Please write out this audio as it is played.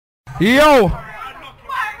Yo.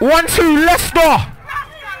 1-2 Leicester.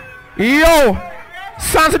 Yo.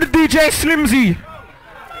 Sounds of the DJ Slimzee.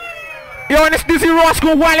 Yo, and it's Dizzee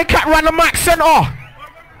Rascal, Wiley Cat ran the mic center.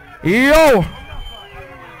 Yo.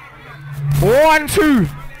 1-2.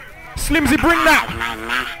 Slimzee, bring that.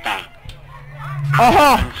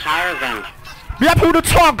 Big up all the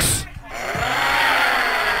togs.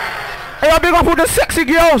 Hey, big up all the sexy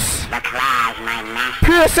girls.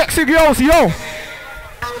 Pure sexy girls, yo.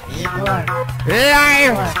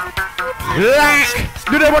 Like,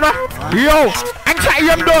 do they wanna? Yo,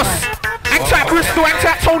 anti-Yam Dust, anti-Bristol,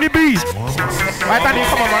 anti-Tony B. Right, Danny,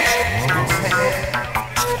 come on, man.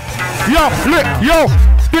 Yo, look, yo.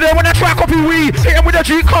 Do they wanna try copy we? Hit him with a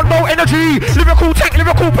G, condo energy. Lyrical tank,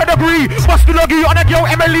 lyrical pedigree. Bust the loggy on a yo,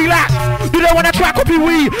 Emily Lack. Do they wanna try copy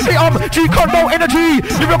we? Hit him, G, condo energy.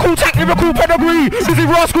 Lyrical tank, lyrical pedigree. Dizzee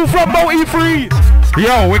Rascal from Multi-Free.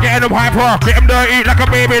 Yo, we're getting them hyper, get them dirty like a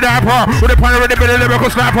baby diaper. With a punter in the middle, lyrical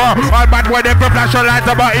sniper. All bad boy, them for flash your lights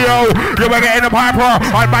about yo. Yo, we're getting them hyper.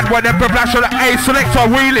 All bad boy, them for flash your lights. Hey, selector,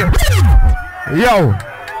 wheeling. Yo,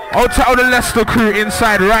 I'll tell the Leicester crew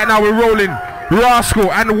inside. Right now we're rolling Rascal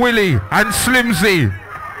and Wiley and Slimzee.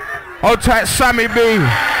 I'll take Sammy B.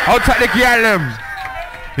 I'll take the Gallum.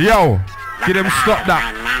 Yo, get them stop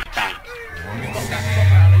that.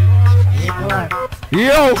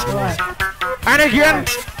 Yo. And again,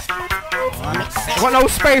 got no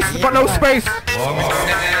space, got no space.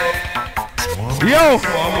 Yo,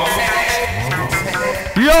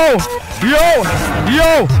 yo, yo,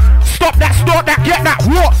 yo. Stop that, start that, get that,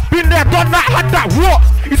 what? Been there, done that, had that, what?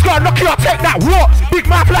 He's got a Nokia, take that, what? Big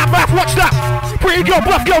mouth, flat mouth, watch that. Pretty girl,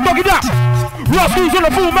 buff girl, doggy that. Rascals on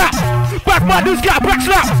the full map. Bad man, this guy, back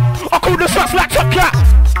slap. I call the shots like Top Cat.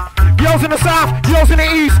 Girls in the south, girls in the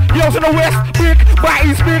east, girls in the west. Big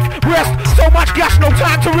bodies, big breast. So much gas, no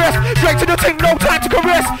time to rest. Straight to the thing, no time to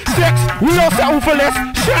caress. Sex, we don't settle for less.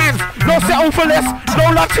 Shines, no settle for less. No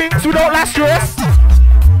love things, we don't like stress.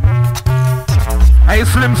 Hey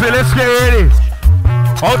Slimzee, let's get ready.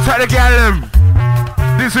 I'll take the Gallum.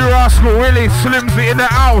 Dizzee Rascal, Wiley, Slimzee in the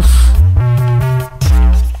house.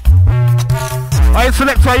 Hey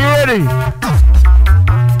selector, are you ready?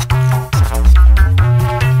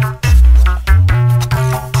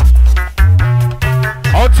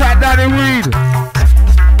 I'll take Danny Weed.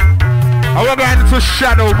 And we're going into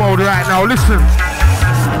shadow mode right now, listen.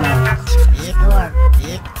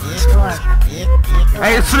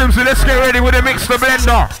 Hey Slimzee, let's get ready with the mixer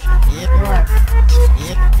blender.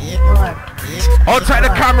 I'll take the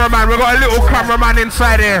cameraman, we got a little cameraman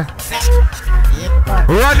inside here.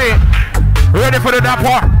 Ready? Ready for the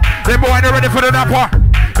dapper. Them boy ain't ready for the dapper.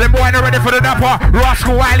 Them boy ain't ready for the dapper.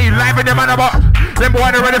 Rascal Wiley, live in the man about. Them boy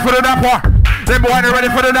ain't ready for the dapper. Them boy ain't ready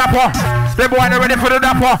for the dapper. Them boy ain't ready for the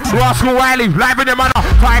dapper. Rascal Wiley, live in the manner.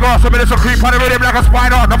 Tiger, some minutes of creep on the rhythm like a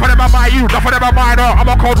spider. Not for them I buy you, not for them I minor. I'm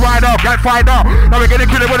a cold rider, get fighter. Now we're gonna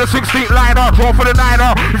kill it with a 16th liner. Draw for the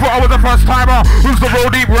niner. Before I was the first timer. Who's the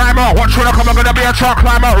road deep rhymer? Watch when I come, I'm gonna be a truck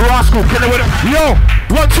climber. Rascal, kill it with it. Yo,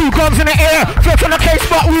 1-2 guns in the air. Flirt on the case,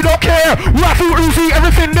 but we don't care. Rifle, Uzi,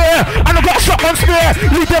 everything there. And I got a shotgun spare.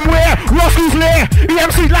 Leave them where? Rascal's lair.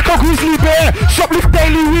 EMC like a grizzly bear. Shoplift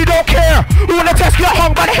daily, we don't care. Who wanna test, get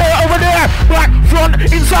hung by the hair over there. Back, front,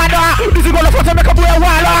 inside out. This is gonna front and make a boy a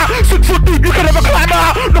whiler. 6 foot deep, you can never climb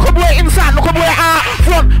out. Look a boy inside, look a boy out.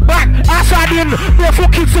 Front, back, outside in.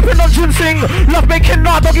 Barefoot kids sipping on ginseng. Love making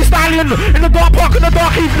now, doggy styling. In the dark park, in the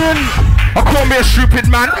dark evening. I call me a stupid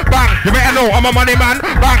man, bang. You better know I'm a money man,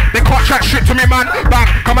 bang. They can't chat shit to me, man, bang.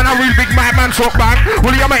 Come on, a real big man, so bang.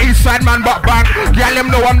 Well, I'm a east side man, but bang. Girl, them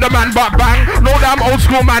know I'm the man, but bang. No damn old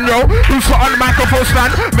school man, yo. Who's on the microphone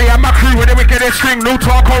stand? Me and my crew with the wickedest thing. No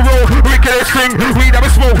talk or roll, wickedest thing. We never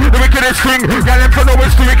smoke, the wickedest thing. Girl, them for know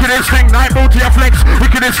it's the wickedest thing. Night boat to your flex,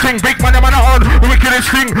 wickedest thing. Big man, I'm on the horn, the wickedest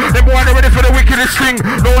thing. Them boy, they're ready for the wickedest thing.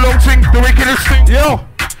 No long thing, the wickedest thing. Yo.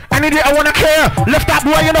 I need it, I wanna care. Left that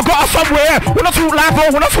boy and I got her somewhere. When I talk live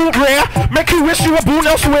or when I talk rare, make you wish you were born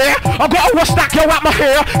elsewhere. I gotta wash that girl out my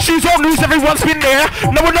hair. She's on news, everyone's been there.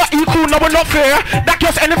 No, we're not equal, no, we're not fair. That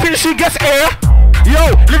gets anything, she gets air.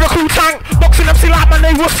 Yo, lyrical tank, boxing MC like my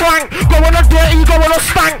name was Frank. Go on a dirty, go on a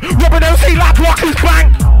stank. Robbing MC like Block's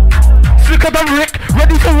bank. Slicker than Rick,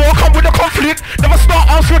 ready for war, come with a conflict. Never start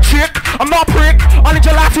off for a chick, I'm not a prick. I need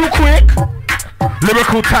your life real quick.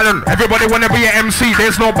 Lyrical talent, everybody wanna be an MC,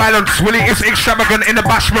 there's no balance. Willie is extravagant in the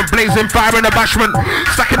bashment, blazing fire in the bashment.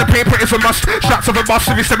 Stacking the paper is a must, shots of a bus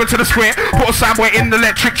if you step into the square. Put a soundboy in the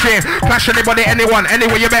electric chair, clash anybody, anyone,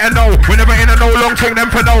 anywhere you better know. We're never in a no long thing, them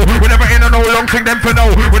for no. We're never in a no long thing, them for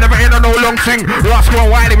no. We're never in a no long thing. Rascal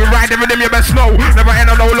and Wiley, we ride the rhythm, you best know. Never in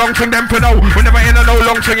a no long thing, them for no. We're never in a no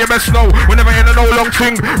long thing, you best know. We're never in a no long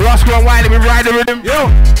thing. Rascal and Wiley, we ride the rhythm. Yo.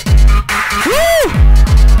 Woo!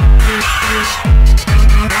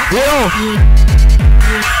 Yo.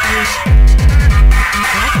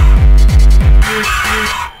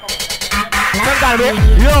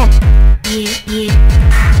 Yo.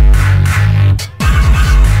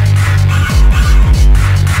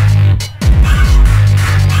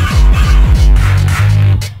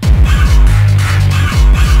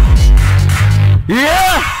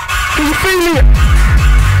 Yeah! Can you feel it?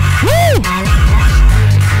 Woo!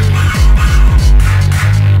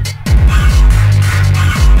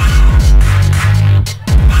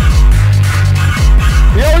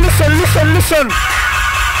 Yo, listen.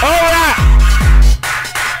 Alright.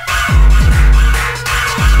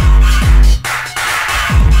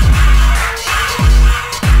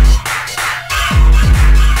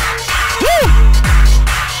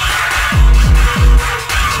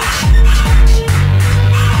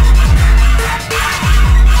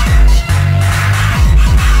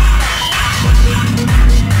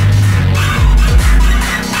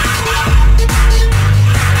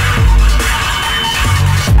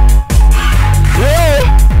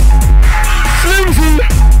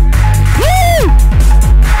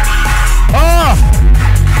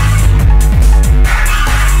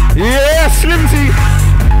 Slimzee.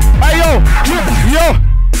 Hey yo,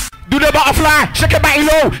 do the butterfly, shake your body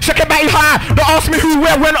low, shake your body high. Don't ask me who,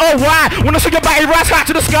 where, when, or why. Wanna see your body rise high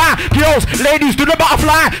to the sky. Girls, ladies, do the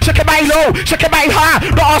butterfly, shake your body low, shake your body high.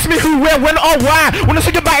 Don't ask me who, where, when, or why. Wanna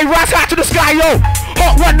see your body rise high to the sky, yo.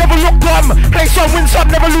 Hot one, never look dumb. Play some, win some,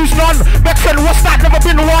 never lose none. Best friend, what's that? Never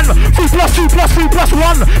been one. 3 plus 2 plus 3 plus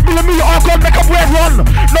 1. Millimeter are gone, make up where run.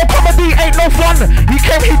 No comedy, ain't no fun. He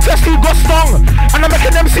came, he test, he got stung. And I'm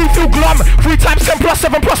making MC feel glum. 3 times 10 plus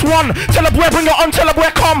 7 plus 1. Tell a boy, bring it on, tell a boy,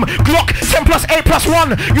 come. Glock, 10 plus 8 plus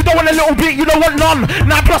 1. You don't want a little bit, you don't want none. 9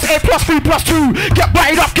 plus 8 plus 3 plus 2. Get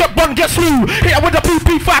butted up, get bun, get slew. Hit her with a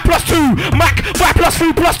PP, 5 plus 2. Mac, 5 plus 3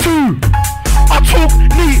 plus 2. I talk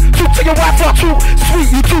neat, talk to your wife, I talk sweet.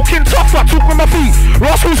 You talking tough, I talk with my feet.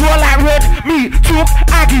 Rascals were like red meat, talk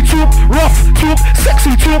aggy, talk rough, talk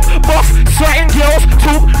sexy, talk buff. Certain girls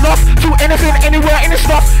talk enough, talk anything, anywhere, any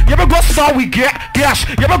stuff. You ever got star, we get gash.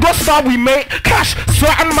 You ever got star, we make cash.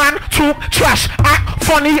 Certain man talk trash, act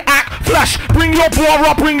funny, act flash. Bring your bar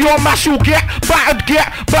up, bring your mash, you'll get battered, get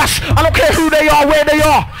bash. I don't care who they are, where they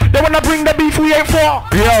are. They wanna bring the beef, we ain't for.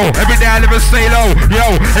 Yo, every day I live and stay low.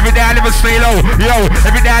 Yo, every day I live and stay low. Yo,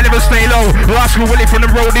 every day I live and stay low. Rascal Willie from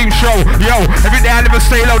the Roading Show. Yo, every day I live and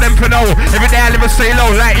stay low. Them for no. Every day I live and stay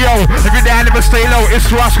low. Like yo, every day I live and stay low.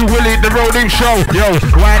 It's Rascal Willie, the Roading Show. Yo,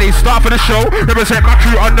 Wiley, start for the show. Represent my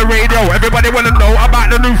crew on the radio. Everybody wanna know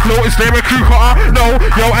about the new flow. Is there a crew cutter? No.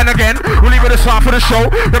 Yo, and again, we'll leave it a start for the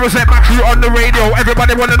show. Represent my crew on the radio.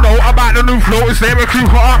 Everybody wanna know about the new flow. Is there a crew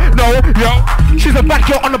cutter? No. Yo, she's a bad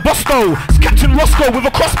girl on the bus though. It's Captain Roscoe with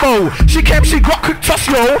a crossbow. She came, she got quick toss,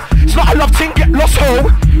 yo. It's not a love thing, get lost, ho.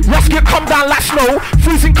 Rascal come down like snow.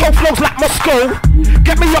 Freezing cold flows like Moscow.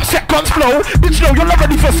 Get me upset, guns flow. Bitch, no, you're not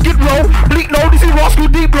ready for skid row. Bleak, no, this is Rascal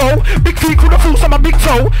deep blow. Big feet with the fools on my big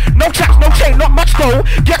toe. No chaps, no chain, not much though.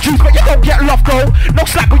 Get juice, but you don't get love though. No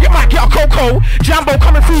slack, but you might get a cocoa. Jambo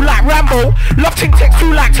coming through like Rambo. Love ting takes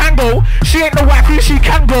through like tango. She ain't the wife who she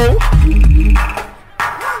can go.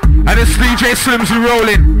 And it's DJ Slimzee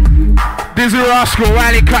rolling. Dizzee Rascal,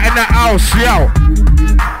 Wiley cutting the house, yo.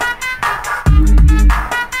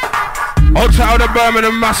 Outside of the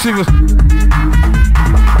Birmingham Massive.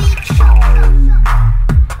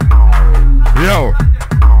 Yo.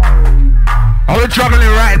 I'm juggling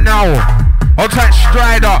right now. Outside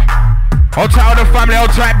Strider. Outside of the family,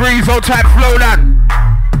 outside Breeze, outside Flowland.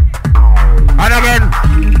 And again,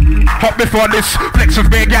 hot before this, flex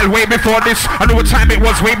with big gal way before this. I know what time it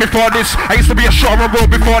was way before this. I used to be a short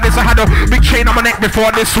road before this. I had a big chain on my neck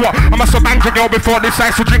before this. What? I must have banged a girl before this.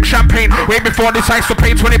 I used to drink champagne way before this. I used to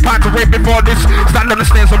pay 20 pounds to wait before this. Stand on the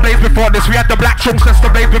stairs and blaze before this. We had the black chunks that's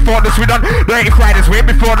the blaze before this. We done dirty Fridays way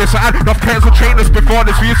before this. I had enough pairs of trainers before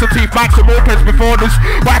this. We used to teeth bikes and mopeds before this.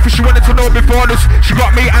 Wife she wanted to know before this. She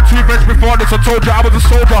got me and 2 friends before this. I told you I was a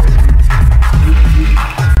soldier.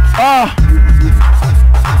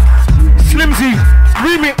 Slimzee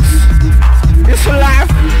remix. It's alive.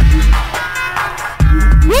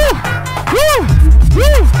 Woo! Woo!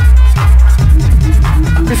 Woo!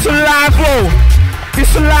 It's alive, bro.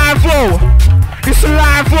 It's alive, oh. It's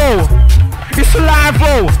alive, oh. It's alive,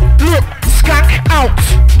 oh. Look, skank out.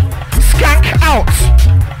 Skank out.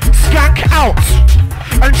 Skank out.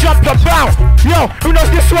 And jump about. Yo, who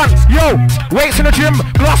knows this one? Yo, weights in the gym,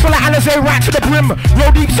 glass full of Alizé right to the brim.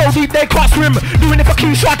 Roll deep, so deep they can't swim. Doing it for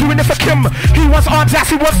Keisha, doing it for Kim. He wants arms, yes,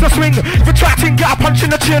 he wants to swing. If you're trying, get a punch in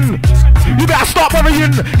the chin. You better stop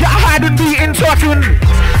worrying, get a hide and be in talking.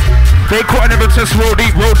 They couldn't ever test roll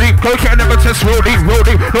deep, roll deep. Go couldn't ever test roll deep, roll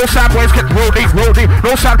deep. No sound boys get roll deep, roll deep.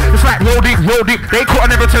 No sound, it's like roll deep, roll deep. They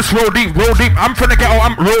couldn't ever test roll deep, roll deep. I'm finna get out,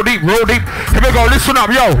 I'm roll deep, roll deep. Here we go, listen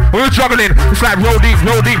up, yo. We're juggling, it's like roll deep,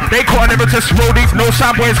 roll deep. They couldn't ever test roll deep. No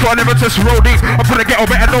sound boys couldn't ever test roll deep. I'm finna get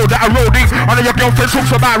out, better know that I roll deep. I know your girlfriend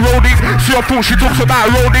talks about roll deep. See your fool, she talks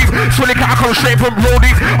about roll deep. So they can't come straight from roll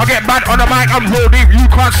deep. I get bad on the mic, I'm roll deep. You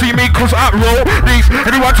can't see me cause I roll deep.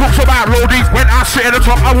 Anyone talks about roll deep. When I sit at the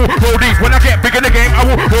top, I will roll deep. When I get big in the game, I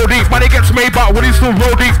will roll deep. Money gets made, but when it's still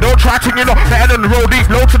roll deep. Don't try to, you know, better than roll deep.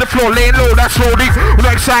 Low to the floor, laying low, that's roll deep. We're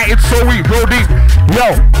not excited, so we roll deep.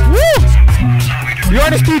 Yo, woo! You're on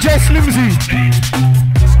this DJ Slimzee.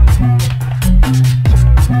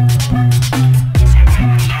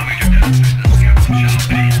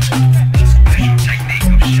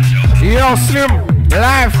 Yo, Slim,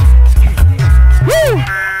 live. Woo!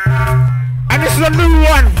 And this is a new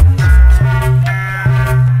one.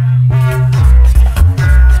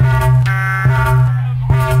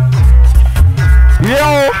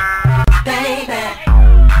 Yo, baby.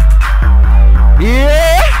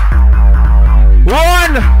 Yeah.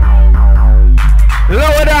 One.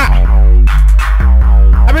 Lower that.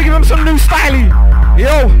 I'm gonna give him some new styling.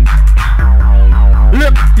 Yo.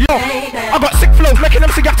 Look, yo, I got sick flows, making them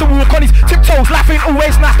sing have to walk on his tiptoes. Laughing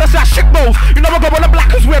always nice, that's that shit bros. You know I go on the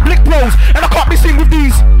blackers, wear blick bros. And I can't be seen with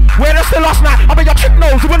these. Where that's the last night, I bet your chick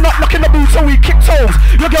knows. We're not knocking the boots, so we kick toes.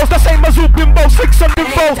 Your girl's the same as all bimbos, 600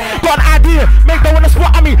 foes. Got an idea, make no one to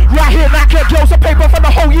spot on me. Right here, now get girls a paper for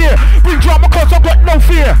the whole year. Bring drama cause I got no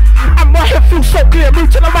fear. And my head feels so clear.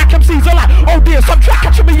 Move to the mic MCs are like, oh dear, some track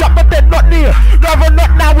catching me up but they're not near. Rather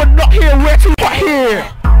not now, we're not here, we're too hot here.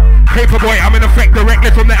 Paperboy, I'm in effect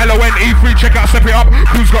directly from the LON E3, check out, step it up.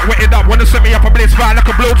 Who's got wetted up? Wanna set me up a blitz fire like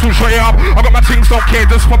a Bluetooth, shut it up. I got my things, don't care,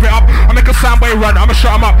 just pop it up. I make a soundwave run, I'ma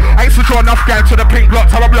shut 'em up. I used to draw enough gang to the pink block,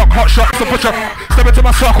 time I block hot shots to push up. Step into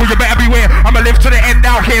my circle, you better beware. I'ma live to the end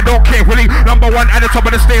out here, don't care, really. Number one at the top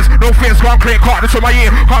of the stairs, no fears, gone clear, caught into my ear.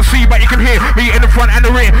 Can't see, but you can hear me in the front and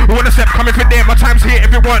the rear. We wanna step coming for there, my time's here.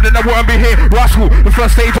 If it weren't, then I wouldn't be here. Rascal, the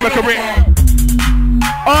first stage of my career.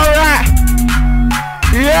 Alright.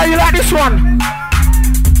 Yeah, you like this one?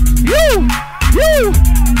 You!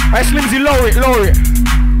 Alright, Slimzee, lower it.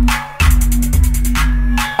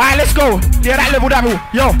 Alright, let's go. Yeah, that level.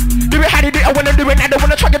 Yo, do it how they do it, I wanna do it. I don't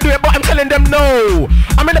wanna try to do it, but I'm telling them no.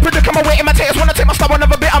 I'm in the predicament, waiting my taters, wanna take my style,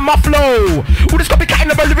 another bit of my flow. All this copycatting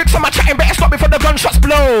of the lyrics on my chatting, better stop before the gunshots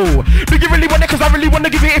blow. Do you really want it? Cause I really wanna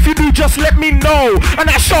give it. If you do, just let me know. And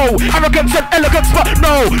I show arrogance and elegance, but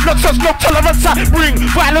no nonsense, no tolerance. I bring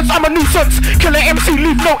violence, I'm a nuisance. Killer MC,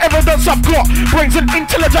 leave no evidence. I've got brains and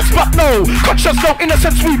intelligence, but no conscience, no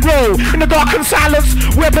innocence. We grow in the dark and silence.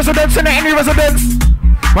 We're presidents in any residence.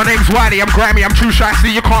 My name's Wiley, I'm grimy, I'm too shy.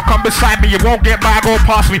 See, you can't come beside me, you won't get by, go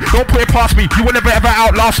past me. Don't put it past me, you will never ever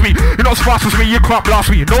outlast me. You're not as fast as me, you can't blast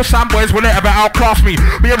me. No sound boys will never outclass me.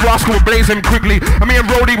 Me and Rascal will blaze them quickly, and me and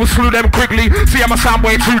Roddy will slew them quickly. See, I'm a sound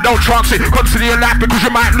boy too, don't chance it. Consider your life because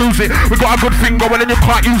you might lose it. We got a good thing going and you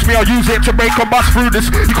can't use me, I'll use it to break and bust through this.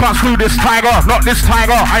 You can't slew this tiger, not this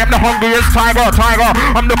tiger. I am the hungriest tiger.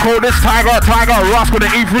 I'm the coldest tiger. Rascal the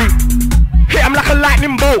E3. Hit him like a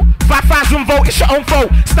lightning bolt. 5,000 volt, it's your own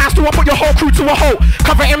fault. Stands to up, put your whole crew to a halt.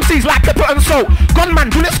 Cover MCs like pepper and salt. Gunman,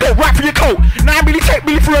 bullet scope, right for your coat. 9 Billy take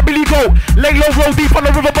Billy for a Billy goat. Lay low, roll deep on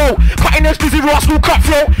the riverboat. Cutting edge, Dizzee Rascal,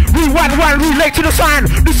 cutthroat. Rewind, relate to the sign.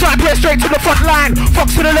 Do side play straight to the front line.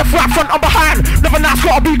 Fox to the left, right, front and behind. Never nice,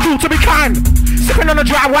 gotta be cool to be kind. Sipping on a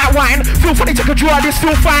dry white wine. Feel funny, take a draw, this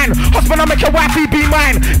feel fine. Husband, I make your wifey be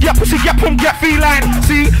mine. Get pussy, get pum, get feline.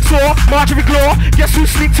 See, saw, Marjorie Glaw. Guess who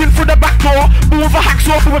sneaked in through the back door? Bull with a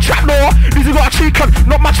hacksaw through a trap door. Dizzee got a cheek and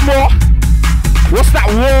not much more. What's that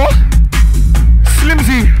war?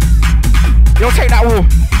 Slimzee. Yo, take that war.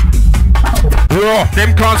 Whoa,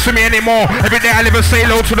 them can't see me anymore. Every day I live and say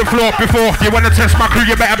low to the floor. Before you wanna test my crew,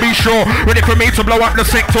 you better be sure. Ready for me to blow up the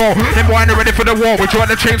sector. Them boy ain't ready for the war. We join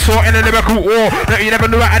the chainsaw in a lyrical war. That you never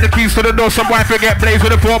knew I had the keys to the door. Some boy forget blaze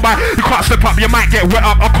with a 4x. You can't step up, you might get wet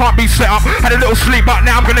up. I can't be set up. Had a little sleep, but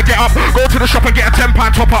now I'm gonna get up. Go to the shop and get a £10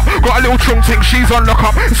 top up. Got a little chung ting, she's on lock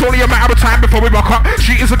up. It's only a matter of time before we rock up.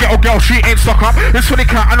 She is a ghetto girl, she ain't stuck up. It's for the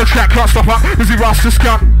cat and the track can't stop up. Dizzee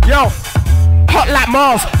Rascal. Yo. hot like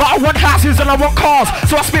Mars, but I want houses and I want cars.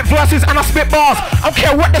 So I spit verses and I spit bars. I don't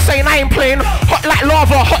care what they're saying, I ain't playing. Hot like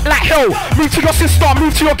lava, hot like hell. Move to your sister,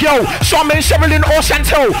 move to your girl. Charmaine, Sherilyn or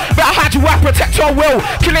Chantel. Better hide your wife, protect your will.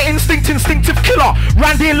 Killer instinct, instinctive killer.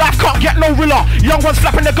 Randy in life can't get no riller. Young ones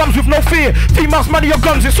flapping their gums with no fear. Females, money, your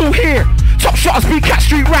guns, it's all here. Top shotters, B-cat,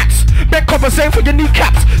 street rats. Bed covers, same for your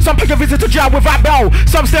kneecaps. Some pick a visit to jail without bail.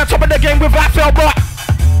 Some stay on top of the game without fail, but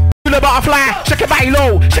the butterfly, shake your body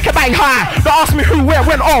low, shake your body high. Don't ask me who, where,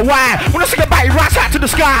 when, or why. When I shake your body right out to the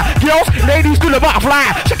sky. Girls, ladies, do the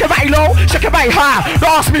butterfly. Shake your body low, shake your body high.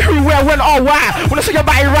 Don't ask me who, where, when, or why. When I shake your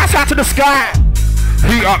body right out to the sky.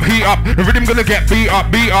 Heat up, the rhythm gonna get beat up.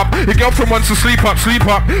 Your girlfriend wants to sleep up. 2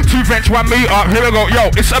 bench, 1 meet up. Here we go, yo,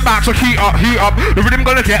 it's about to heat up. The rhythm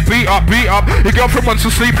gonna get beat up. Your girlfriend wants to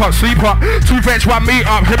sleep up. 2 bench, 1 meet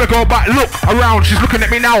up. Here we go, but look around, she's looking at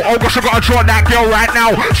me now. Oh gosh, I gotta draw that girl right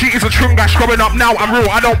now. She is a trungash growing up now. I'm real,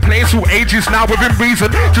 I don't play to ages now. Within reason,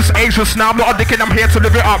 just ageless now. I'm not a dick and I'm here to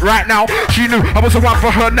live it up right now. She knew I was the one for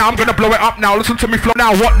her now. I'm gonna blow it up now. Listen to me flow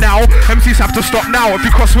now. What now? MCs have to stop now. If you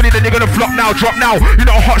cross with it, then you're gonna flop now. Drop now. You're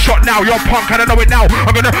not a hot shot now, you're punk, I don't know it now.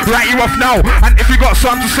 I'm gonna write you off now. And if you got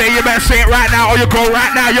something to say, you better say it right now, or you go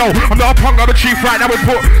right now, yo. I'm not a punk, I'm a chief right now. We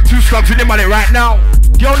put 2 slugs in your money right now.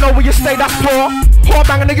 You don't know where you stay, that's poor. Whore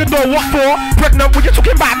banging in your door, what for? Pregnant when you're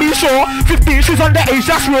talking about me, sure. 15, she's underage,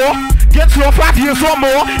 that's raw. Gets raw 5 years or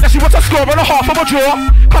more. Now she wants a score and a half of a draw.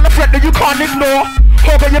 Kind of threat that you can't ignore.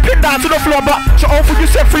 Whore got you pinned down to the floor, but she over you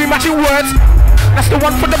said 3 matching words. That's the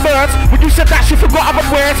one for the birds. When you said that, she forgot other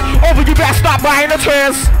words. Over you better start buying the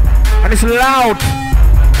turns. And it's loud.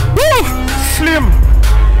 Woo! Slim.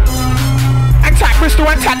 Antac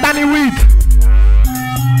Bristol, Antac Danny Reed.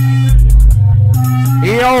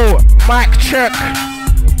 Yo, mic check.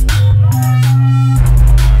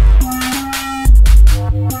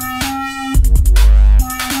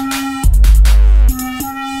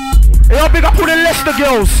 Yo, big up all the Leicester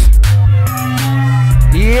girls.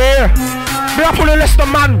 Yeah. Big up all the Leicester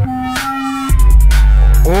man.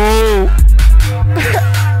 Oh.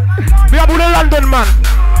 Big up all the London man.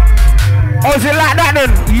 Oh, is it like that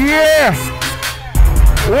then? Yeah.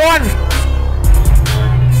 1.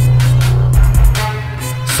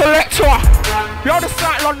 Selector. Big up the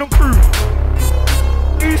South London crew.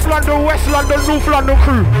 East London, West London, North London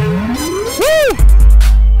crew. Woo!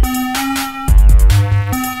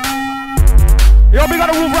 Yo, big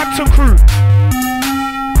up the Wolverhampton crew.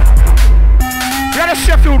 We got the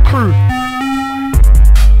Sheffield crew.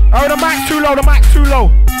 Oh, the mic's too low, the mic's too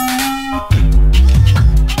low.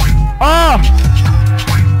 Ah!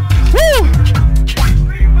 Woo!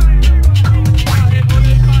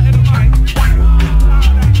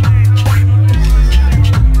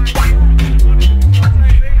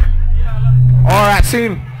 Alright,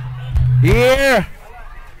 team. Yeah.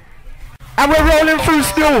 And we're rolling through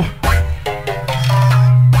still.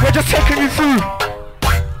 We're just taking you through.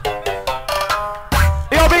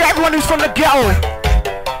 Yo, big everyone who's from the ghetto.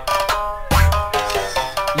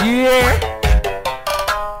 Yeah.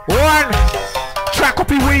 1. Track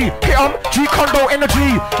copy we hit 'em. G condo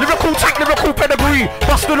energy. Lyrical tank, lyrical pedigree.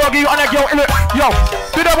 Bust the loggy on a girl in it. Yo,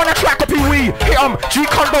 do they wanna track copy we hit 'em. G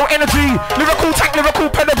condo energy. Lyrical tank, lyrical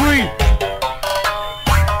pedigree.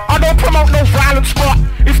 I don't promote no violence, but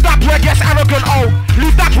if that boy gets arrogant, oh,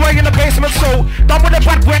 leave that boy in the basement, so done with the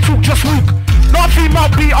bad boy talk, just walk. Not a female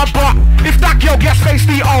beater, but if that girl gets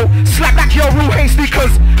feisty, oh, slap that girl real hasty,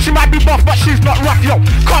 cause she might be buff, but she's not rough, yo.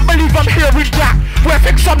 Can't believe I'm hearing that. Boy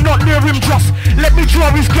thinks I'm not near him, just let me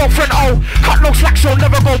draw his girlfriend, oh. Cut no slack, she'll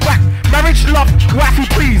never go back. Marriage, love, wifey,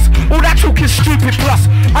 please. All that talk is stupid, plus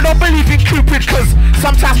I don't believe in Cupid, cause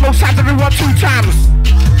sometimes, most times, everyone 2 times.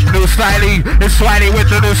 New styling, it's Wiley with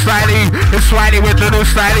the new styling. It's Wiley with the new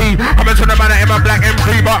styling. I'm into the man in my black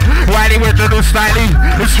M3, but Wiley with the new styling.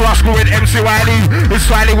 It's Rascal with MC Wiley. It's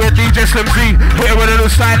Wiley with DJ Slimzee. Hit it with the new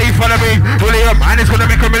styling. Follow me, William, and it's gonna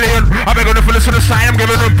make $1 million. I've been gonna listen to the sign. I'm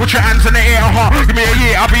giving them, put your hands in the air, Give me a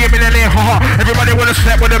year, I'll be a millionaire, Everybody wanna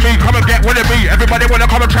step with me, come and get with me. Everybody wanna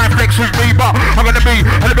come and try and flex with me, but I'm gonna be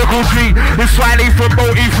a lyrical G. It's Wiley from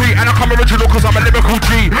Bo E3, and I come original cause I'm a lyrical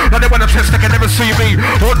G. Now they wanna test, they can never see me.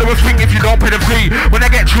 Do a thing if you don't pay the fee. When I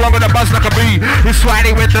get true, I'm gonna buzz like a bee. It's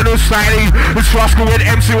Wiley with the new styling. It's Rascal with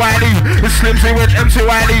MC Wiley. It's Slimzee with MC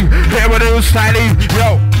Wiley. Hit with the new styling.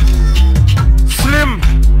 Yo, Slim.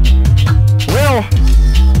 Will.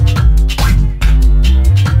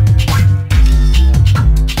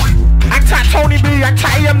 Antac Tony B.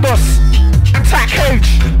 Antac Yemdos. Antac Cage.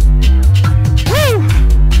 Woo.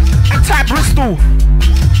 Antac Bristol.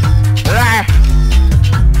 Lie.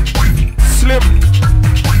 Slim.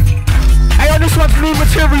 Hey, on this one's new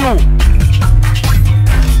material.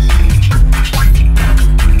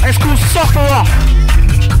 sufferer.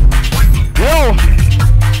 Yo.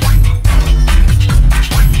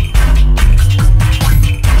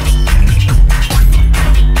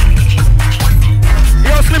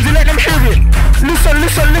 Yo, Slimzee, let them hear it. Listen.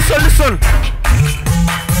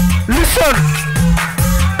 Listen.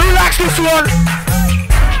 Who likes this one?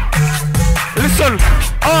 Listen.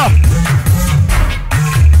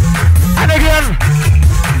 And again.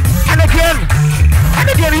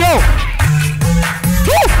 Yo.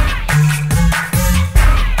 Woo.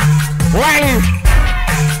 Wiley.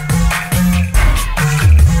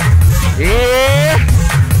 Yeah.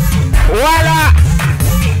 Voila.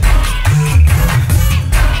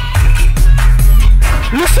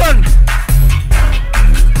 Listen.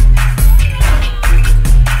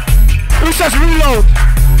 Who says reload?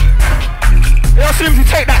 Yo, Slimzee,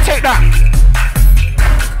 take that.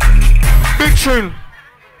 Big tune.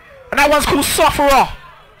 And that one's called Sufferer.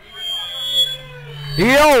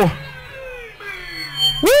 Yo.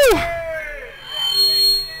 Woo.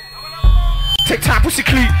 Take time, pussy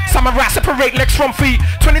cleat. Samurai separate legs from feet.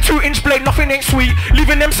 22-inch blade, nothing ain't sweet.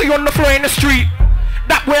 Leaving MC on the floor in the street.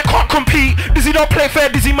 That boy can't compete. Dizzee don't play fair,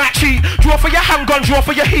 Dizzee might cheat. Draw for your handgun, draw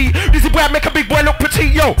for your heat. Dizzee boy make a big boy look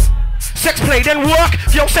petite, yo. Sex play then work.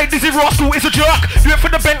 Yo say Dizzee Rascal is a jerk. Do it for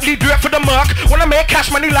the Bentley, do it for the Merc. Wanna make cash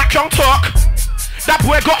money like Young Turk. That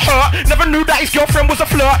boy got hurt. Never knew that his girlfriend was a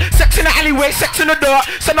flirt. Sex in the alleyway, sex in the dirt.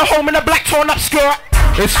 Send her home in a black torn up skirt.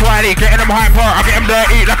 It's Wiley, getting them hyper. I get them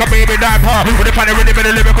dirty like a baby diaper. With the funny rhythm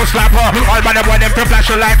and the lyrical slapper. All by the boy them to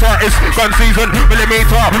flash a lighter. It's gun season,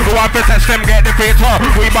 millimeter. Who want to test them, get the fater.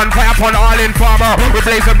 We bonfire upon all in farmer. We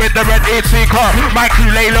blazing with the red 8 seeker.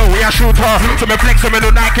 Mikey lay low, we a shooter. So me flex them in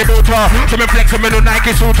the Nike looter. So me flex them in the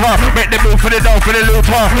Nike suitor. Make them move for the dough, for the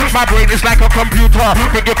looter. My brain is like a computer.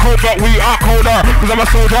 Think you're cold but we are colder. Cause I'm a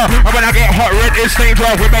soldier. And when I get hot red it's danger.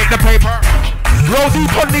 We make the paper. Roll deep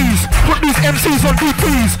on these, put these MCs on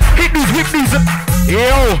DPs, hit these with these and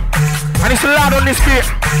yo, and it's loud on this bit.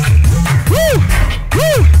 Woo,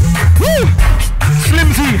 woo, woo.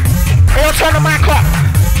 Slimzee, hey, yo, turn the mic up.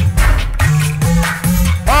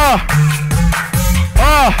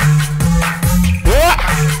 What?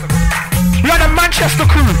 We are the Manchester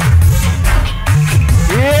crew.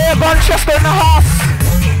 Yeah, Manchester in the house.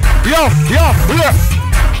 Yo, look.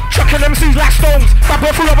 Chucking MCs like stones. That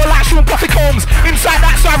boy full of a like Sean Buffy Combs. Inside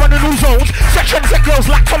that side running new zones. Sections that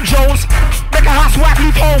girls like Tom Jones. Make a housewife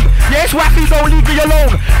leave home. Yeah, it's wifey, don't leave me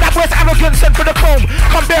alone. That boy's arrogant, sent for the comb.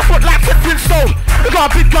 Come barefoot like Flint Stone. We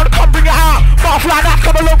got a big gun, come bring it out. Butterfly knife,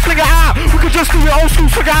 come along, fling it out. We could just do it old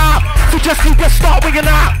school, figure out. So just you best start winging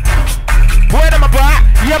out. Word am I bright?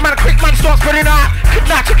 Yeah man, quick man starts burning out.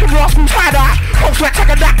 Kidnap, chicken rascals, hide out. Cold sweat,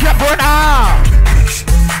 take a nap, get burnt out.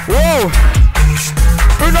 Whoa.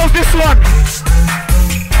 Who knows this one?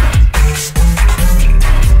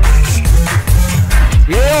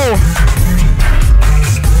 Yo.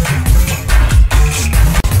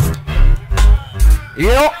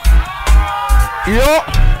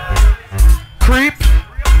 Creep.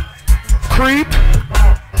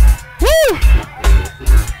 Woo.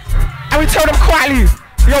 And we tell them quietly.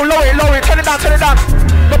 Yo, lower it, turn it down.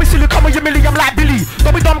 Don't be silly, come with your millie, I'm like Billy.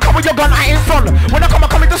 Don't be dumb, come with your gun, I ain't fun. When I come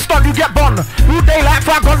with the stunt, you get bun. New daylight,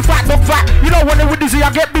 fight, gun fight, dog fight. You don't want it with Dizzee,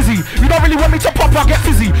 I get busy. You don't really want me to pop, I get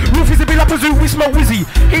fizzy. Roof is a bill up a zoo, we smoke whizzy.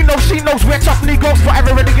 He knows, she knows, we're tough Negroes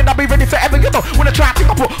forever ready, and I'll be ready forever. You know, when I try to pick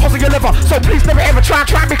up, hustle your liver. So please never ever try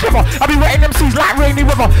and be clever. I'll be wetting MCs like rainy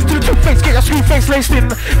weather. To the toothpaste, get your screw face laced in.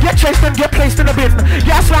 Get chased and get placed in a bin.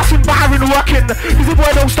 Get slicing, barring, working. Dizzee boy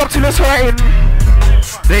don't stop till it's hurting.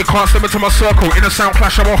 They can't step into my circle. In a sound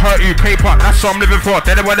clash I won't hurt you. Paper, that's what I'm living for.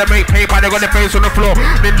 They're the one that make paper. They got their face on the floor.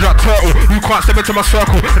 Ninja turtle, you can't step into my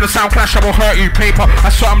circle. In a sound clash I won't hurt you. Paper,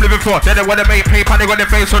 that's what I'm living for. They're the one that make paper. They got their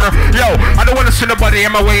face on the. Yo, I don't wanna see nobody in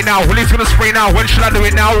my way now. Well, he's gonna spray now. When should I do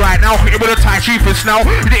it now? Right now. Hit it with a tight chief fist now.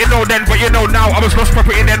 You didn't know then, but you know now. I was lost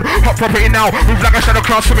property then, hot property now. Move like a shadow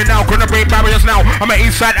class for me now. Gonna break barriers now. I'm at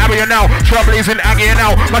Eastside area now. Trailblazing Aggie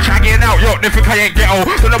now. Much Aggie now. Yo, they think I ain't ghetto.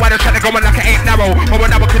 Don't know why they're trying to go on like it ain't narrow. But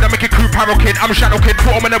when I'm a kid, I make it crew barrel kid. I'm a shadow kid.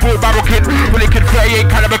 Put him in a bull barrel kid. Willie kid, 38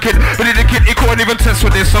 caliber kid. Willie the kid, he couldn't even test for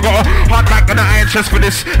this. I got a hard back and an iron chest for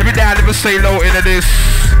this. Every day I never say low into this.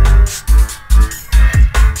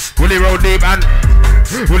 Willie roll deep and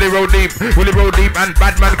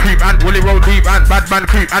bad man creep and Willie roll deep and bad man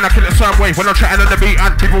creep and I kill it some way when I'm chatting on the beat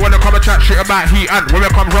and people wanna come and chat shit about heat and when I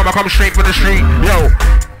come from I come straight for the street. Yo,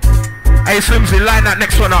 hey Slimzee, line that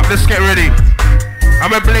next one up. Let's get ready.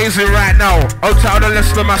 I'm a blazing right now. Outside of the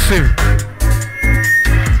Leicester massive.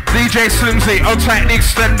 DJ Slimzee, outside the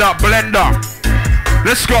extender blender.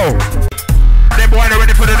 Let's go. Them boy they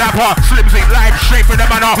ready for the dapper. Slimzee live straight for the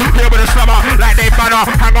manner. Here with the slammer, like they banner.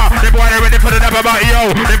 Hang on, the boy they ready for the dapper. But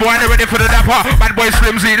yo, the boy they ready for the dapper. Bad boy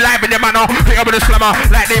Slimzee live in the manner. Here with the slammer,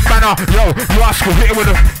 like they banner. Yo, Rascal, hit it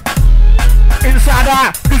with the inside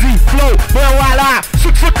out, Dizzee, flow, boy Wiley.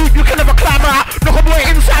 6 foot deep, you can never climb out. Knock a boy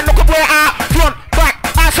inside, knock a boy out. Front, back,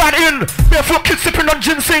 outside in. Barefoot kids sipping on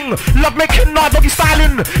ginseng. Love making, not doggy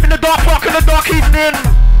styling. In the dark park, in the dark evening.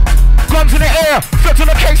 Guns in the air, feds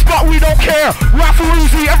on the case, but we don't care. Rifle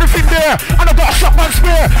Uzi, everything there. And I got a shotgun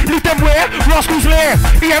spare. Leave them where? Rascal's lair.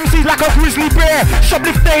 EMC's like a grizzly bear.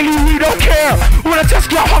 Shoplift daily, we don't care. Wanna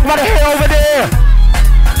test get hung by the hair over there.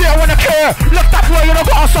 They don't wanna care. Left that boy, you know,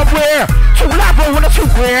 got us somewhere. Too loud, bro, wanna too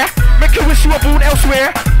rare. Make you wish you were born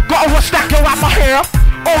elsewhere. Gotta watch that girl out my hair.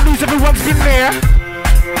 All news, everyone's been there.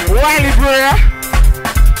 Wiley, bruh.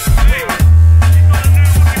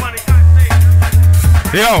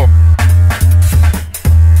 Yo,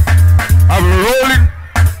 I'm rolling.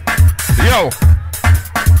 Yo,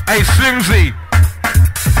 hey Slimzee,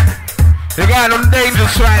 you're going on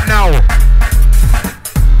dangerous right now.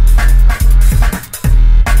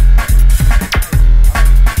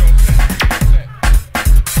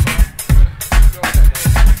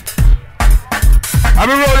 I've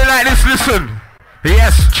been rolling like this, listen.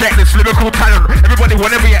 Yes, check this lyrical talent. Everybody,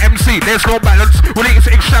 whenever you're MC, there's no balance. When it's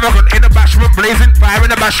extravagant, in the bashment, blazing fire in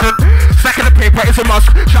the bashment. Stacking the paper is a must.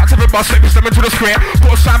 Shout to the bus, let me step into the square.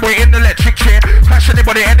 Put a soundboy in the electric chair. Clash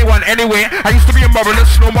anybody, anyone, anywhere. I used to be a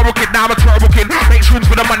moralist, no moral kid, now I'm a terrible kid. Make tunes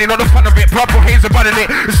for the money, not the fun of it. Purple haze are running it.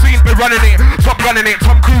 The scene be running it. Top gunning it,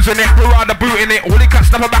 Tom Cruise in it. Berada booting it. All the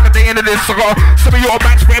cats never back at the end of this. I got some of your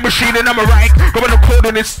banks, spray machine and I'm a right. Going to code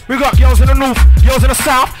in this. We got girls in the north, girls in the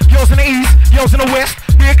south, girls in the east, girls in the west.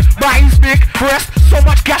 Big bodies, big breasts. So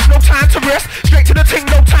much gas, no time to rest. Straight to the ting,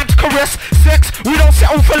 no time to caress. Sex, we don't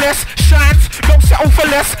settle for less. Shines, don't settle for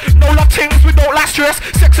less. No love things, we don't like stress.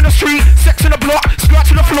 Sex in the street, sex in the block. Skirt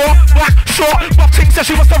to the floor, black, short. Bob ting says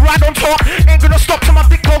she wants to ride on top. Ain't gonna stop till my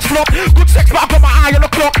dick goes flop. Good sex, but I got my eye on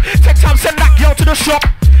the clock. Take time, send that girl to the shop.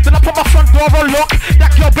 Then I put my front door on lock.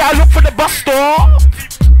 That girl better look for the bus stop.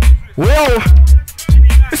 Whoa,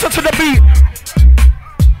 listen to the beat.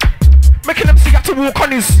 Making them see have to walk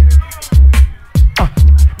on his.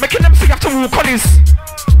 Making them see have to walk on his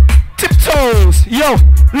tiptoes. Yo,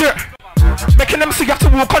 look. Making them see have to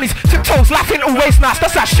walk on his tiptoes. Laughing always nice,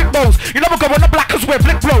 that's that shit balls. You never go on the black cause we're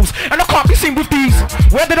blick bros. And I can't be seen with these.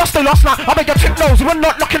 Where did I stay last night? I make your tip nose. We're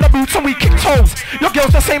not knocking the boots and we kick toes. Your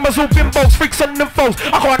girl's the same as all bimbos, freaks and nymphos.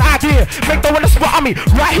 I got an idea, make the one to spot on me.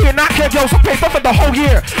 Right here, not care girls, I pay for the whole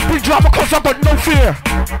year. Bring drama cause I got no fear.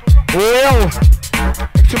 Well,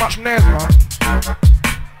 too much nails, man.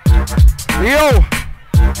 Yo,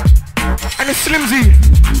 and it's Slimzee.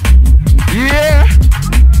 Yeah,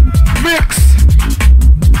 mix.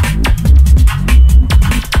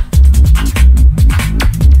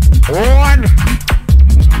 One.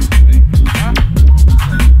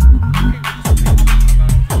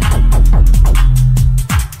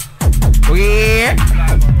 Yeah.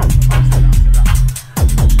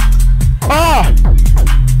 Oh,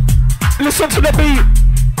 listen to the beat.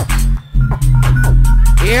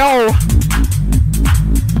 Yo,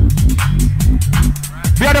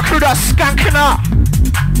 we are the crew that's skanking up.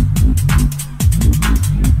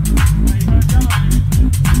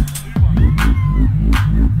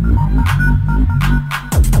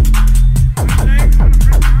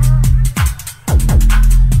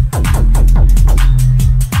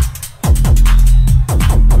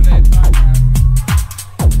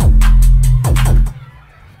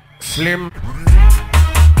 Slim.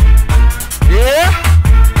 Yeah.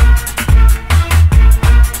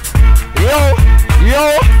 Yo.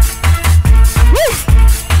 Woo.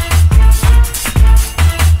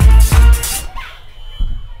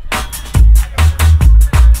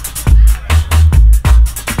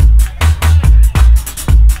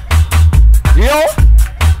 Yo.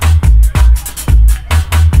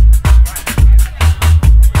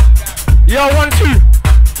 Yo, 1, 2.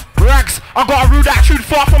 Rags, I got a rude attitude,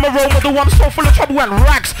 far from a role model. I'm so full of trouble and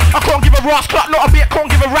rags. I can't give a rascal, not a bit, can't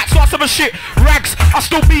give a rat sauce of a shit. Rags, I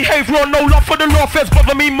still behave raw, no love for the law, feds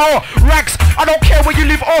bother me more. Rags, I don't care where you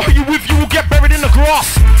live or who you with, you will get buried in the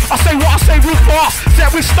grass. I say what I say real fast, say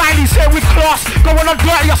it with stylies, say it with class. Going on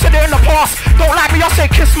dirty, I said it in the past. Don't like me, I say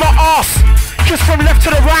kiss my ass. Kiss from left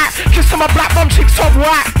to the right, kiss to my black bum cheeks top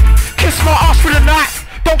right. Kiss my ass for the night,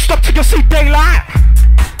 don't stop till you see daylight.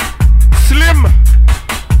 Slim.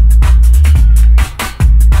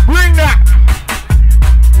 Bring that.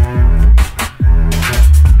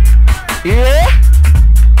 Yeah.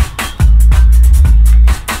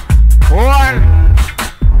 1.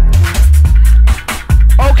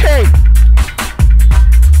 Okay.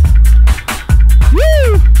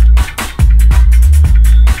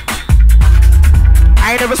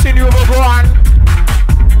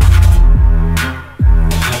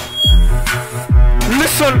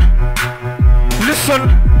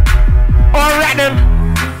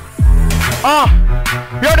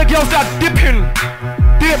 Yo, the girls that dipping.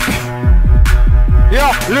 Dip. Yo,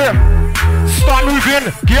 look. Start moving.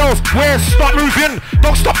 Girls, where's start moving?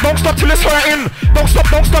 Don't stop till it's hurting. Don't stop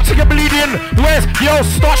till you're bleeding. Where's girls,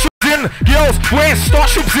 start shooting. Girls, where's start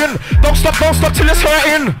shooting. Don't stop till it's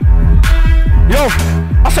hurting. Yo,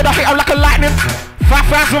 I said I hit her like a lightning.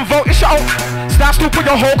 5,000 volt, it's out. Stand still, put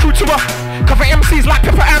your whole crew to her. Cover MCs like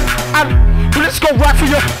Pepper and bullets go right for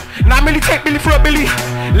you. 9 milli, take Billy for a Billy.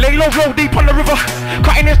 Lay low, roll deep on the river.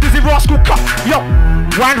 Cutting this Dizzee Rascal cut. Yo,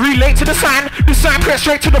 wind relate to the sign. The sign get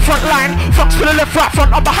straight to the front line. Fox to the left, right,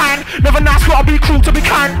 front or behind. Never nice, gotta be cruel to be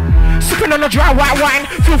kind. Sipping on a dry white wine.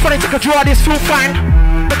 Feel funny, take a draw, this feel fine.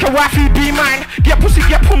 Make your wifey be mine. Get pussy,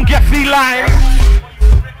 get pum, get feline.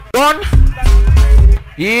 One.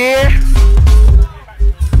 Yeah.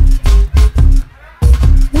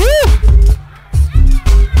 Woo.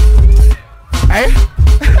 Hey.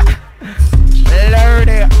 Lord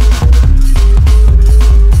it.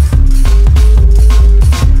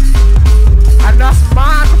 And that's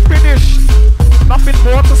man finished. Nothing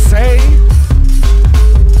more to say.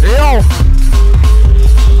 Yo.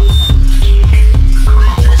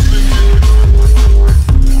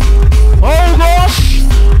 Oh gosh.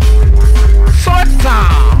 Sota.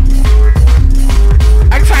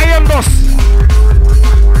 Extraemos.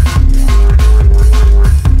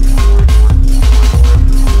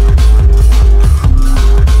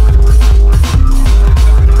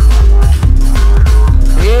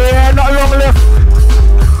 Yeah, not long left.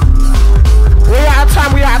 We out of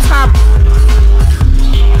time, we out of time.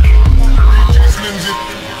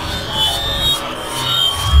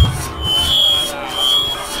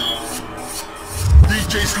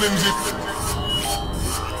 DJ Slimzee.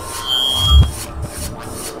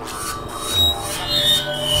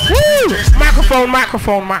 Woo!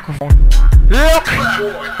 Microphone. Look.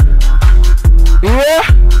 Yeah.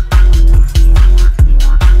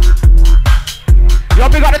 Yo,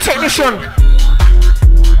 big up the technician.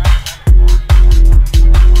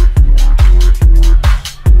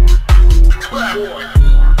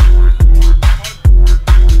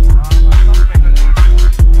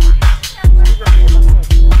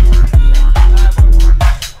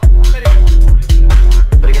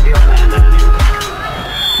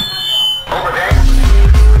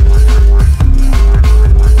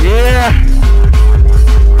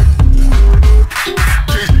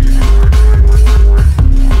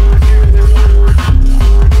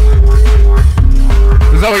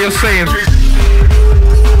 Is that what you're saying?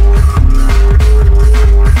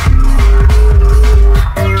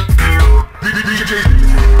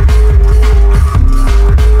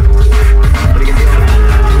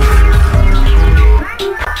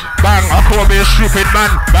 Bang, I call me a stupid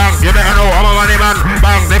man. Bang, you better know I'm a money man.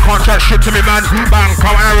 Bang, they can't chat shit to me man. Bang,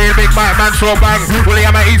 come on a real big bite man. So bang, Wiley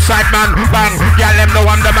I'm a east side man. Bang, yeah them know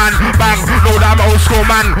I'm the man. Bang, know that I'm old school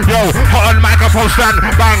man. Yo, hot on microphone stand.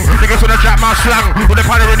 Bang, niggas wanna drop my slang. With the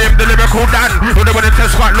pan rhythm, the lyrical dan. With the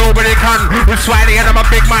test squat, nobody can. With Wiley and I'm a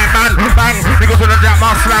big mic man. Bang, niggas wanna drop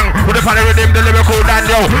my slang. With the pan rhythm, the lyrical dan.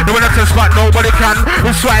 Yo, they wanna test squat, nobody can.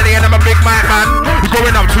 With Wiley and I'm a big mic man. You're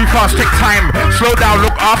going up too fast, take time. Slow down,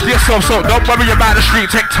 look after yourself, so don't worry about the street,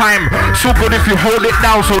 take time. So good if you hold it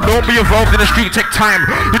down, so don't be involved in the street, take time.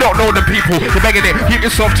 You don't know the people, you're begging it, keep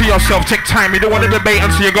yourself to yourself, take time. You don't want to debate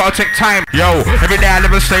until you gotta take time. Yo, every day I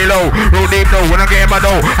never stay low, roll deep though, when I get in my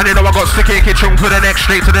dough. And you know I got sticky kitchen to the neck,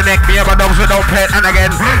 straight to the neck. Me and my dogs with no pet, and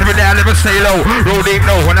again, every day I never stay low, roll deep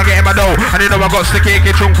though, when I get in my dough. And you know I got sticky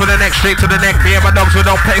kitchen to the neck, straight to the neck. Me and my dogs with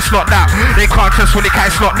no pet, it's not that. They can't test when they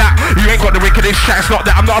can't, it's not that. You ain't got the wickedest chat, it's not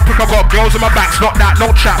that. I'm not a prick, I got girls in my back, it's not that.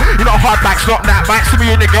 No chat, you're not hard back, it's not that. Bites to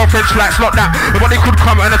me and your girlfriend's flat, it's not that. The money could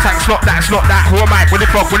come and attack, it's not that, it's not that. Who am I? When they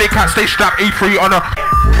fuck, when they can't stay strapped, E3 on a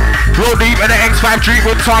roll deep in the X5 G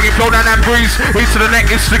with target, flow down and breeze. Way to the neck,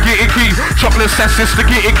 it's the getting key. Chocolate cess, it's the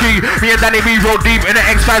getting key. Me and Danny B roll deep in the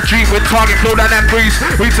X5 G with target, flow down and breeze.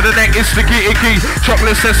 Way to the neck, it's the getting key.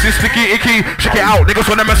 Chocolate cess, it's the getting key. Check it out, niggas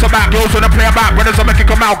wanna mess about, girls wanna play about. Brothers are making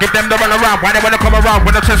come out, give them the run around. Why they wanna come around?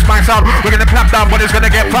 When I test my sound, we're gonna clap down. When it's gonna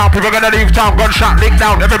get found, people gonna leave town. Gunshot, lick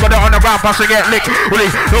down. Everybody on the ground, pass to get licked. Willie,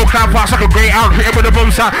 no clown pass like a great out. Hit him with a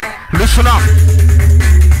boom sound. Listen up.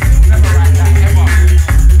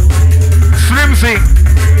 Slimzee,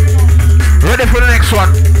 ready for the next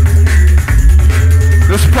one.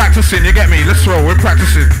 Let's practicing, you get me? Let's roll, we're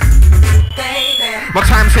practicing. My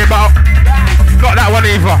time's here about, not that one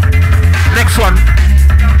either. Next one.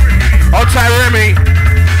 Outside Remy,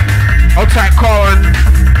 outside Colin.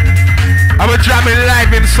 I'm a jamming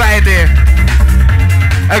live inside there.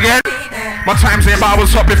 Again. My times here, but I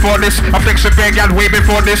was up before this. I fixed a big yard way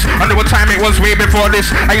before this. I knew what time it was way before this.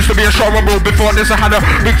 I used to be a showroom before this. I had a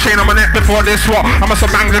big chain on my neck before this. What? I must have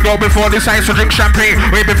banged the girl before this. I used to drink champagne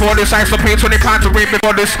way before this. I used to pay £20 to wait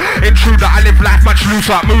before this. Intruder, I live life much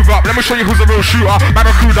looser. Move up, let me show you who's a real shooter.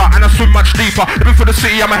 Barracuda, and I swim much deeper. Living for the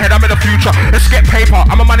city, I'm ahead, I'm in the future. Let's get paper,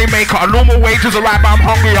 I'm a money maker. A normal wage is alright, but I'm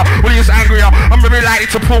hungrier. Willie is angrier. I'm very likely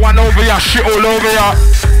to pull one over ya. Shit all over ya.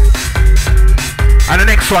 And the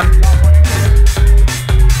next one,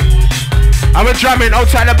 I'm a drumming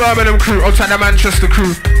outside the Birmingham crew, outside the Manchester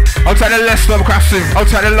crew, outside the Leicester massive,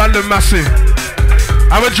 outside the London massive.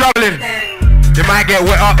 I'm a juggling. You might get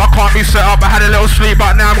wet up, I can't be set up. I had a little sleep,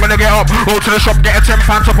 but now I'm gonna get up. Go to the shop, get a £10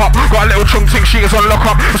 top up. Got a little chunk thing, she is on lock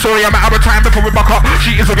up. Sorry, I'm out of time before we buck up.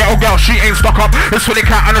 She is a ghetto girl, she ain't stuck up. It's Willy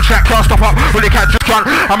Cat on the track, can't stop up. Willy Cat just run,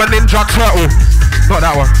 I'm a ninja turtle. Not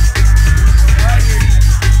that one.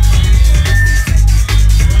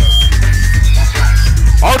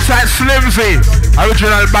 Outside Slimzee,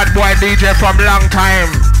 original bad boy DJ from long time.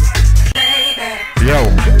 Yo.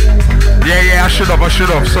 Yeah, I should have,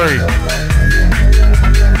 sorry.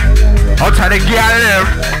 Outside the girl there.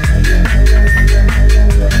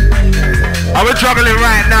 I'm juggling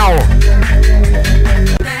right now.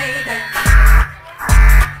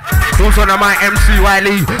 Who's on my MC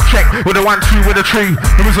Wiley? Check with the 1, 2 with the 3.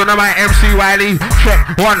 Who's on my MC Wiley?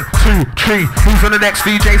 Check 1, 2, 3. Who's on the next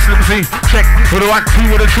DJ Slimzee? Check with the 1, 2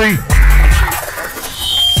 with the 3.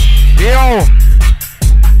 Yo,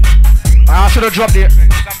 I should have dropped it.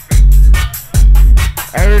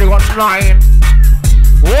 I really got 9.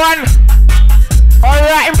 1.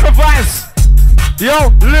 Alright, improvise. Yo,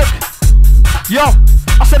 look. Yo.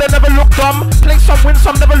 I said I never look dumb. Play some, win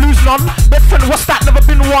some, never lose none. Bedfriend, what's that? Never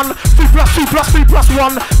been one. 3 plus 2 plus 3 plus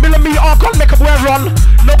 1. Millimeter, can't make up where run.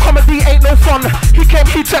 No comedy, ain't no fun. He came,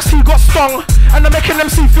 he test, he got stung. And I'm making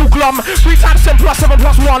MC feel glum. 3 times 10 plus 7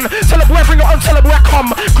 plus 1. Tell him where, bring it on, tell him where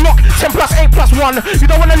come. Glock, 10 plus 8 plus 1. You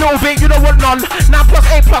don't want a little bit, you don't want none. 9 plus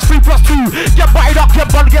 8 plus 3 plus 2. Get butted up,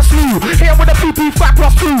 get bun, get slew. Here with a PP, 5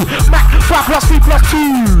 plus 2. Mac, 5 plus 3 plus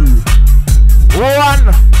 2.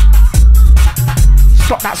 1.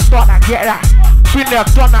 Stop that, get that. Been there,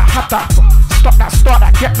 done that, had that. Stop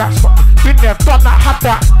that, get that. Been there, done that, had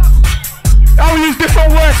that. I'll use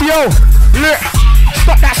different words, yo. Look.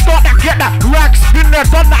 Stop that, get that. Rags. Been there,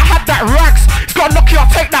 done that, had that. Rags. It's got a Nokia,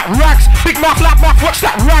 take that. Rags. Big mouth, loud mouth, watch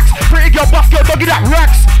that. Rags. Pretty girl, buff girl, doggy that.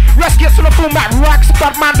 Rags. Rest gets on the full mat. Rags.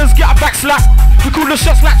 Bad man does get a back slap. We call the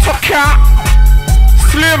shots like Top Cat.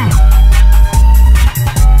 Slim.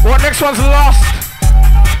 What next one's last?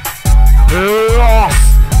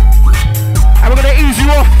 Lost. And we're gonna ease you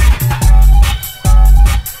off.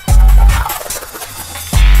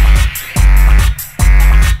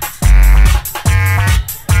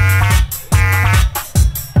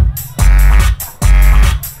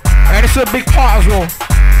 And it's a big part as well.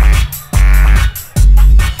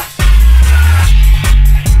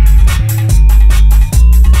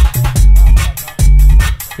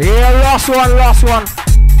 Yeah, last one.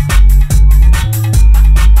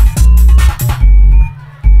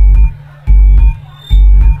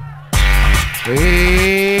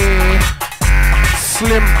 Hey,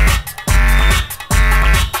 Slim.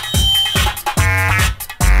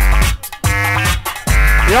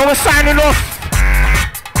 Yo, we're signing off.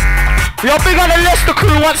 Yo, big on the Leicester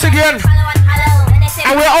crew once again.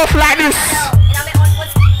 And we're off like this.